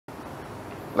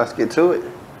Let's get to it.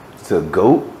 It's a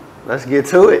GOAT. Let's get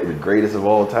to it. The greatest of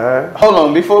all time. Hold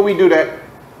on, before we do that,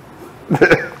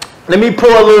 let me pour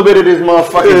a little bit of this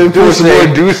motherfucking Douce.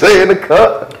 Douce in the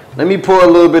cup. Let me pour a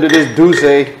little bit of this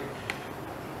Douce.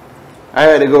 I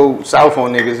had to go south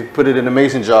on niggas and put it in a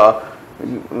mason jar.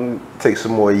 Take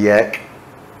some more yak.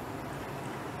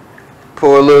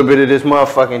 Pour a little bit of this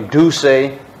motherfucking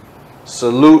Douce.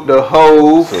 Salute the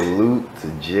Hove. Salute to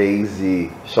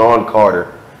Jay-Z. Sean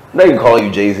Carter. I'm not even calling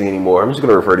you Jay-Z anymore. I'm just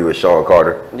going to refer to you as Sean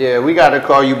Carter. Yeah, we got to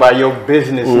call you by your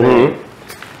business name.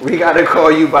 We got to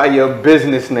call you by your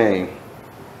business name.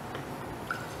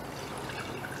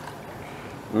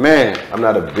 Man. I'm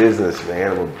not a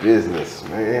businessman. I'm a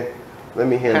businessman. Let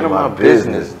me handle my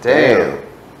business. Damn.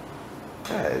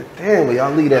 God damn,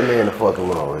 y'all leave that man the fuck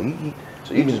alone.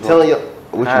 So you just telling y'all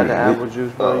what you the apple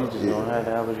juice, bro? You just don't have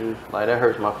the apple juice. Like, that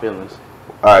hurts my feelings.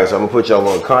 All right, so I'm gonna put y'all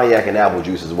on cognac and apple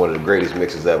juice is one of the greatest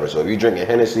mixes ever. So if you're drinking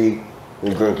Hennessy,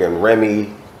 you're drinking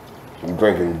Remy, you're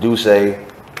drinking Douce, and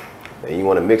you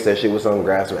want to mix that shit with some,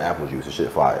 grab some apple juice. This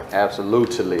shit fire.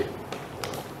 Absolutely.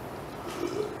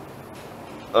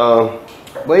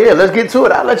 But yeah, let's get to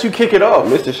it. I'll let you kick it off.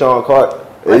 Mr. Sean Carter.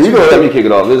 You gonna let me kick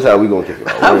it off. This is how we gonna kick it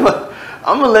off.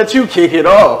 I'm gonna let you kick it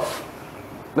off.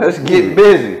 Let's get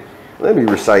busy. Let me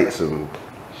recite some.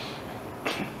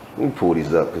 Let me pull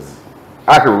these up because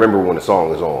I can remember when the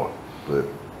song is on. But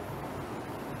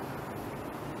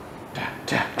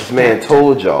this man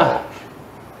told y'all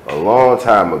a long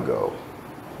time ago.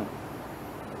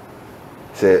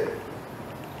 Said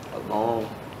a long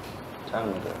time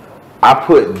ago. I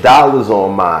put dollars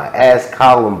on mine. Ask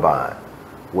Columbine.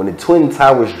 When the Twin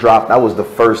Towers dropped, I was the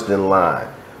first in line.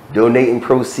 Donating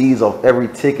proceeds off every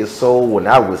ticket sold when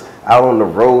I was out on the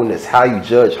road, and that's how you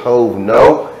judge Hove.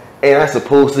 No, ain't I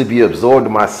supposed to be absorbed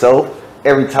in myself?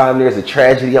 Every time there's a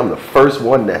tragedy, I'm the first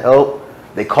one to help.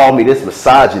 They call me this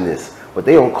misogynist, but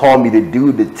they don't call me the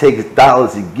dude that takes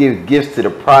dollars and give gifts to the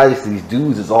projects. These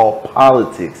dudes is all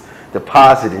politics.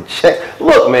 Deposit and check.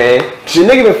 Look, man, the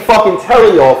nigga been fucking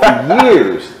telling y'all for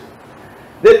years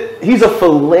that he's a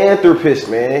philanthropist,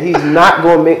 man. He's not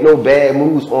gonna make no bad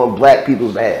moves on black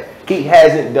people's behalf. He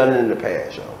hasn't done it in the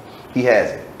past, yo. He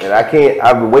hasn't. And I've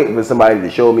been waiting for somebody to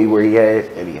show me where he has,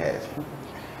 and he hasn't.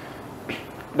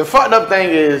 The fucked up thing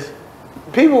is,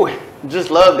 people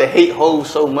just love to hate Hove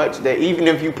so much that even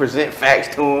if you present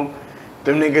facts to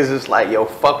them niggas is like, yo,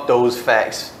 fuck those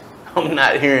facts. I'm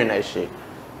not hearing that shit.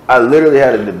 I literally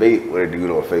had a debate with a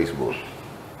dude on Facebook.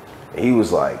 And he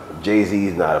was like,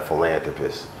 Jay-Z's not a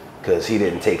philanthropist because he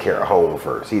didn't take care of home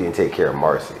first. He didn't take care of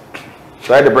Marcy.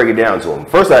 So I had to break it down to him.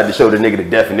 First, I had to show the nigga the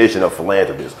definition of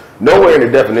philanthropist. Nowhere in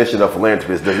the definition of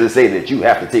philanthropist does it say that you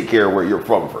have to take care of where you're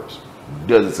from first. It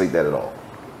doesn't say that at all.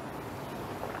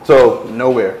 So,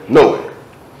 nowhere.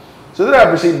 So then I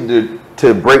proceeded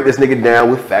to break this nigga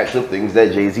down with facts of things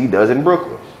that Jay-Z does in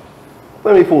Brooklyn.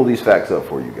 Let me pull these facts up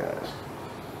for you guys.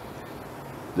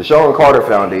 The Sean Carter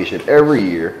Foundation, every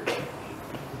year,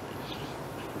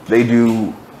 they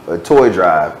do a toy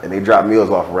drive and they drop meals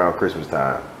off around Christmas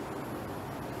time.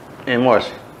 In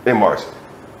Marcy. In Marcy.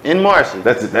 In Marcy.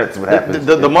 That's what happens.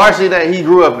 The Marcy that he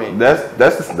grew up in.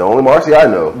 That's the only Marcy I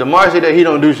know. The Marcy that he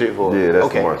don't do shit for. Yeah, that's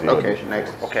the Marcy. Okay,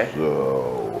 next. Okay.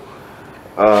 So,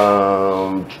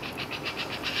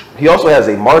 he also has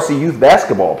a Marcy youth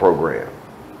basketball program.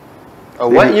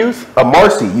 What youth? A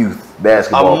Marcy youth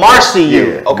basketball. A Marcy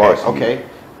youth. Yeah, okay. Marcy Okay. Youth.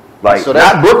 Like, so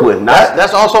not Brooklyn.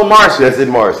 That's also Marcy. That's in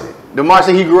Marcy. The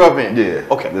Marcy he grew up in. Yeah.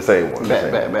 Okay. The same one.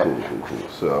 Bad. Cool.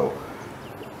 So,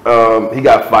 he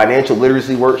got financial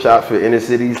literacy workshops for inner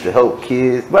cities to help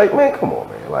kids. Like, man, come on,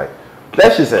 man. Like,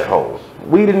 that's just at home.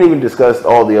 We didn't even discuss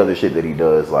all the other shit that he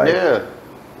does. Like, yeah.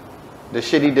 The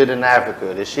shit he did in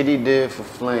Africa, the shit he did for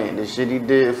Flint, the shit he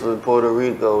did for Puerto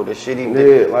Rico, the shit he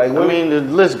did. Yeah, like, I mean, the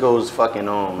list goes fucking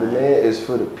on, man. The man is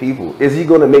for the people. Is he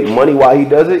gonna make money while he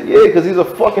does it? Yeah, because he's a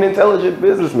fucking intelligent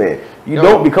businessman. You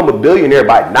don't become a billionaire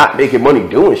by not making money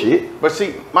doing shit. But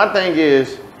see, my thing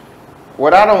is,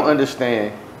 what I don't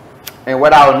understand, and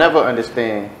what I'll never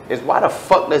understand, is why the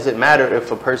fuck does it matter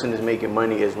if a person is making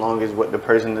money as long as what the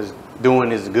person is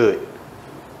doing is good?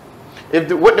 If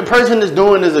what the person is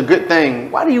doing is a good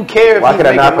thing, why do you care if why he's can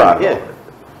I not making money? profit?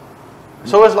 Yeah.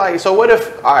 So it's like, so what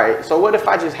if, all right, so what if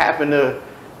I just happen to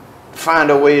find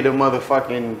a way to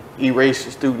motherfucking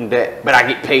erase student debt, but I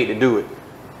get paid to do it?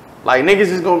 Like,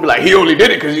 niggas is gonna be like, he only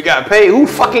did it because he got paid. Who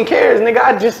fucking cares, nigga?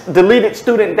 I just deleted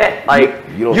student debt. Like,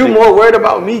 you more worried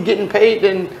about me getting paid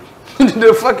than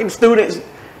the fucking students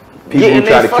People who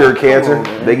try to cure cancer,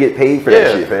 they get paid for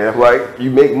that shit, fam. Like,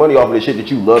 you make money off of the shit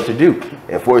that you love to do.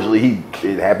 And fortunately,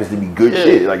 it happens to be good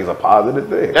shit. Like, it's a positive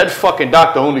thing. That fucking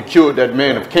doctor only cured that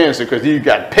man of cancer because he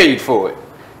got paid for it.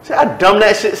 See how dumb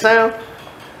that shit sound?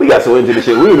 We got so into the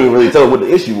shit, we didn't even really tell what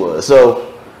the issue was.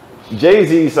 So,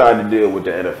 Jay-Z signed a deal with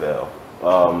the NFL.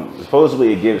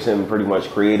 Supposedly, it gives him pretty much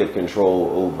creative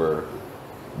control over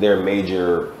their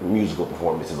major musical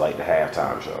performances, like the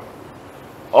halftime show.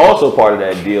 Also, part of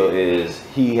that deal is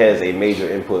he has a major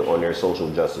input on their social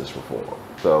justice reform.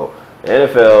 So, the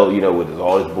NFL, you know, with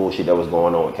all this bullshit that was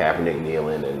going on with Kaepernick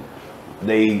kneeling, and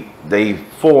they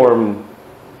formed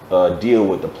a deal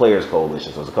with the Players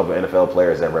Coalition. So, it's a couple of NFL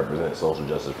players that represent social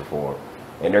justice reform.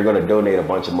 And they're going to donate a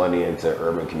bunch of money into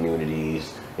urban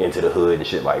communities, into the hood and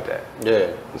shit like that.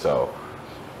 Yeah. So,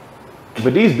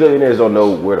 but these billionaires don't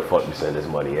know where the fuck to send this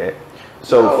money at.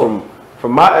 So,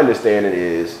 from my understanding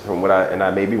is, from what I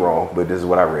may be wrong, but this is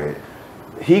what I read,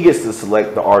 he gets to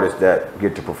select the artists that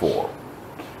get to perform.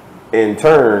 In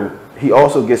turn, he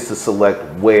also gets to select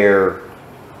where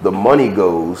the money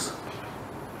goes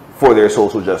for their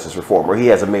social justice reform, where he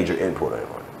has a major input on it.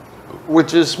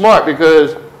 Which is smart,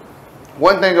 because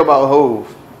one thing about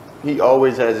Hov, he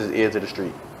always has his ear to the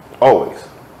street. Always.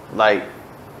 Like,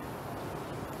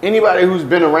 anybody who's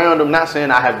been around him, not saying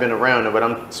I have been around him, but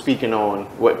I'm speaking on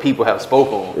what people have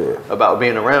spoken about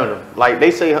being around him. Like,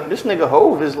 they say this nigga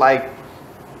Hov is like,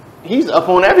 he's up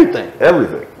on everything.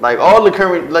 Everything. Like, all the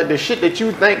current, like the shit that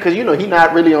you think, because you know he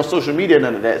not really on social media,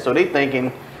 none of that. So they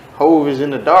thinking Hov is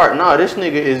in the dark. Nah, this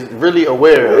nigga is really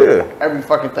aware of every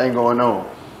fucking thing going on.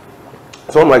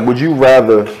 So I'm like, would you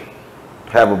rather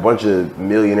have a bunch of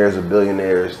millionaires or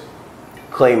billionaires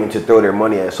claiming to throw their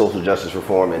money at social justice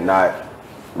reform and not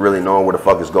really knowing where the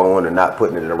fuck is going and not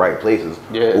putting it in the right places?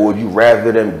 Or would you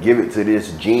rather them give it to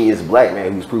this genius black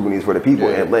man who's proving these for the people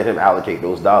and let him allocate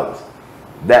those dollars?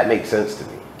 That makes sense to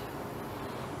me.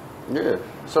 Yeah.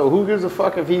 So who gives a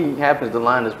fuck if he happens to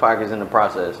line his pockets in the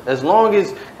process? As long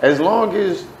as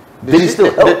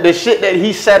the shit that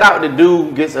he set out to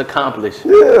do gets accomplished.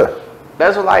 Yeah.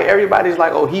 That's what, like, everybody's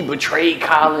like, oh, he betrayed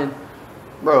Colin.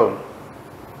 Bro,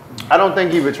 I don't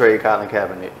think he betrayed Colin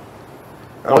Kaepernick.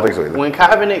 I don't think so either. When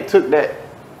Kaepernick took that,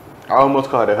 I almost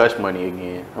called it hush money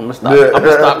again. I'm gonna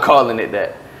stop calling it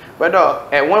that. But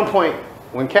at one point,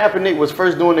 when Kaepernick was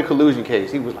first doing the collusion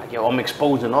case, he was like, yo, I'm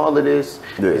exposing all of this.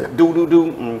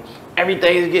 Do.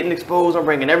 Everything is getting exposed. I'm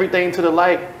bringing everything to the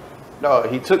light. Dog,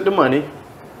 he took the money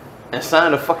and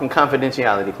signed a fucking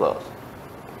confidentiality clause.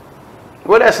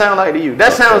 What that sound like to you?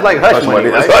 That sounds like hush money.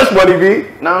 Right? That's hush money, B.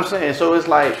 Know what I'm saying? So it's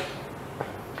like,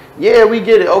 yeah, we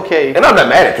get it. Okay. And I'm not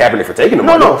mad at Kaepernick for taking the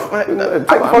money. No. Take the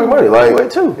fucking money. Like,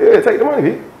 too. Yeah, take the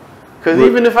money, B. Because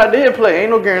even if I did play,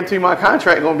 ain't no guarantee my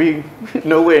contract gonna be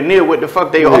nowhere near what the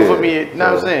fuck they offer me. You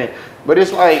know what I'm saying? But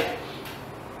it's like,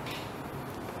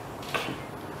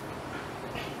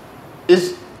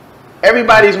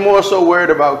 everybody's more so worried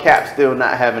about Cap still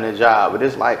not having a job. But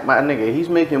it's like, my nigga, he's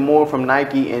making more from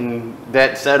Nike in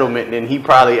that settlement than he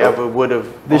probably ever would have.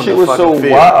 This shit was so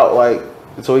wild. Like,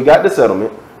 so he got the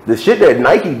settlement. The shit that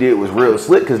Nike did was real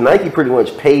slick, because Nike pretty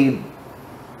much paid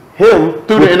him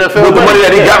through the NFL with the money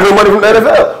that he got from money from the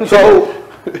NFL. So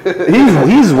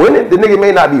he's winning. The nigga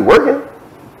may not be working.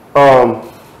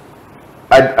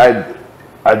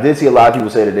 I did see a lot of people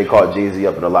say that they caught Jay-Z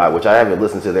up in a lie, which I haven't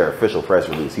listened to their official press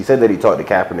release. He said that he talked to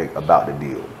Kaepernick about the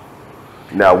deal.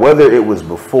 Now, whether it was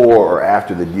before or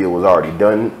after the deal was already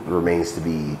done remains to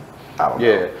be, I don't know.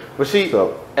 Yeah, but see,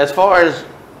 as far as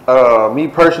me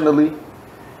personally,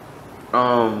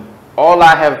 all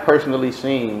I have personally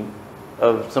seen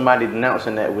of somebody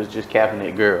denouncing that was just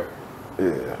Kaepernick girl.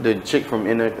 Yeah. The chick from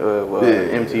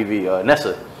MTV,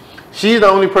 Nessa. She's the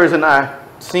only person I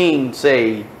seen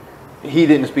say he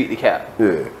didn't speak to Cap.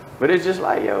 Yeah. But it's just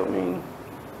like, yo, I mean,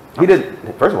 he did.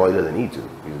 First of all, he doesn't need to.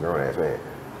 He's a grown ass man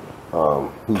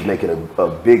who's making a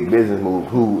big business move,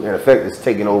 who in effect is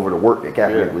taking over the work that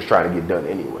Kaepernick was trying to get done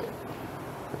anyway.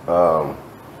 So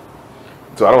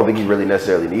I don't think he really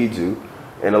necessarily needs to.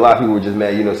 And a lot of people were just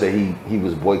mad, you know, say he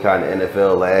was boycotting the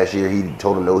NFL last year. He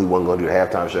told them no, he wasn't going to do the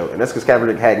halftime show. And that's because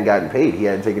Kaepernick hadn't gotten paid. He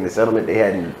hadn't taken the settlement. They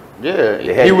hadn't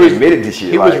admitted to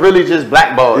shit. He was really just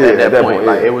blackballed at that point.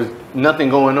 Like, it was nothing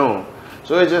going on.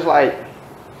 So it's just like,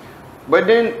 but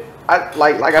then,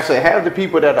 like I said, half the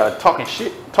people that are talking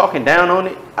shit, talking down on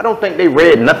it, I don't think they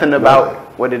read nothing about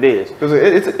what it is. Because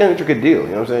it's an intricate deal, you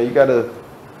know what I'm saying? You got to,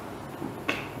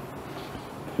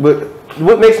 but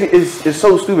what makes me is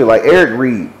so stupid. Like Eric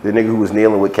Reed, the nigga who was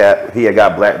kneeling with Cap, he had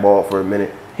got blackballed for a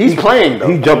minute. He's playing though.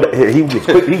 He jumped. He was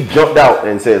quick. He jumped out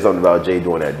and said something about Jay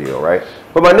doing that deal, right?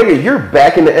 But my nigga, you're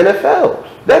back in the NFL.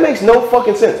 That makes no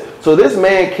fucking sense. So this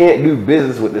man can't do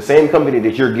business with the same company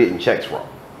that you're getting checks from.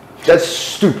 That's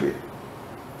stupid.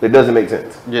 It doesn't make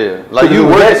sense. Yeah, like so you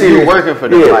working for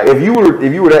them. Yeah, like, if you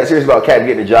were that serious about Cap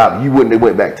getting a job, you wouldn't have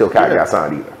went back till Cap got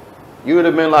signed either. You would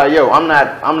have been like, yo, I'm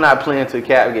not playing till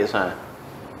Cap gets signed.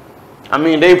 I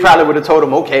mean, they probably would have told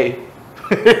him, okay.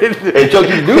 And Chuck,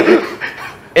 you do.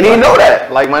 And he know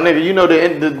that. Like, my nigga, you know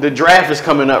the draft is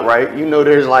coming up, right? You know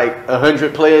there's like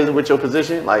 100 players with your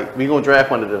position. Like, we gonna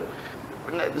draft one of them.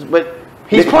 But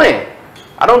he's playing.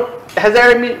 Has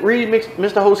Eric Reed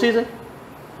missed the whole season?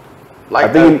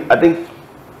 Like, I don't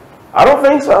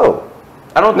think so.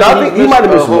 I think he might have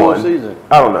missed one season.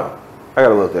 I don't know. I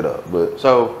gotta look that up. But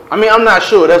so, I mean, I'm not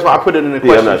sure. That's why I put it in the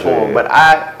question form. Yeah. But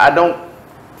I don't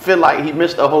feel like he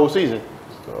missed the whole season.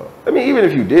 I mean, even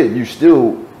if you did, you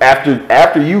still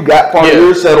after you got part of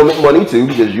your settlement money too,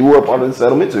 because you were a part of the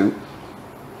settlement too.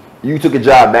 You took a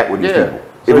job back with these people.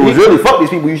 So if it was really fuck these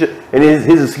people, you should. And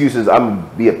his excuse is, I'm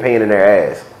gonna be a pain in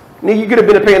their ass. You could have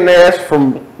been a pain in their ass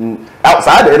from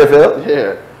outside the NFL.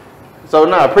 Yeah. So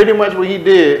pretty much what he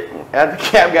did after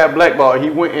Cap got blackballed, he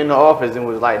went in the office and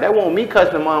was like, "That wasn't me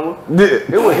cussing, mama. It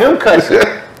was him cussing.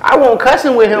 I won't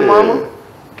cussing with him, mama.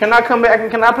 Can I come back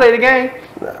and can I play the game?"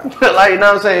 Nah. Like, you know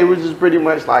what I'm saying? It was just pretty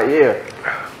much like, yeah.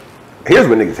 Here's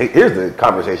what niggas hate. Here's the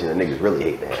conversation that niggas really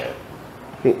hate to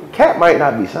have. Cap might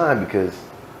not be signed because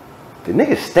the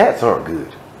nigga's stats aren't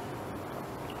good.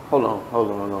 Hold on,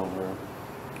 bro.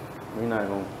 We're not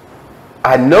gonna.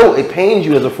 I know it pains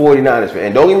you as a 49ers fan,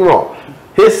 and don't get me wrong.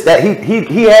 His stat,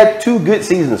 he had 2 good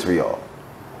seasons for y'all.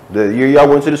 The year y'all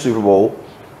went to the Super Bowl,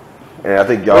 and I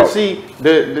think y'all. But see,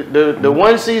 the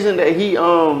one season that he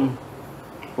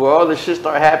where all the shit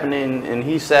started happening and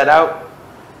he sat out,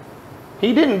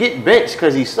 he didn't get benched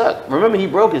because he sucked. Remember, he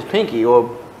broke his pinky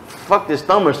or fucked his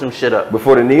thumb or some shit up.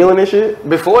 Before the kneeling and shit?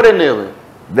 Before the kneeling.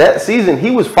 That season,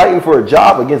 he was fighting for a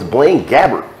job against Blaine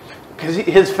Gabbert. Because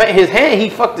his hand, he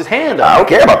fucked his hand up. I don't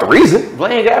care about the reason.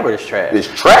 Blaine Gabbert is trash. It's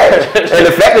trash. And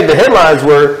the fact that the headlines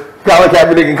were Colin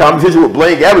Kaepernick in competition with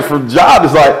Blaine Gabbert for the job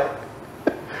is like,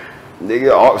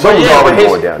 nigga, something's already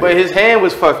going down. But his hand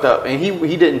was fucked up, and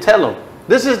he didn't tell him.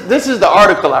 This is the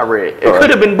article I read. It could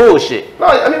have been bullshit. No,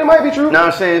 I mean, it might be true. Know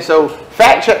what I'm saying? So,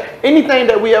 fact check. Anything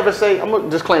that we ever say, I'm going to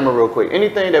disclaimer real quick.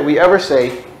 Anything that we ever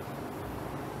say,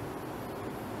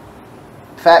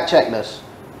 fact check us.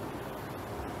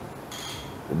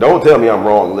 Don't tell me I'm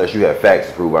wrong unless you have facts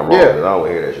to prove I'm wrong. Yeah. I don't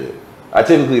hear that shit. I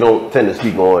typically don't tend to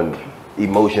speak on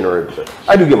emotion or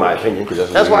I do get my opinion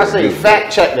because that's why I say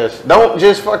fact check us. Don't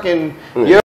just fucking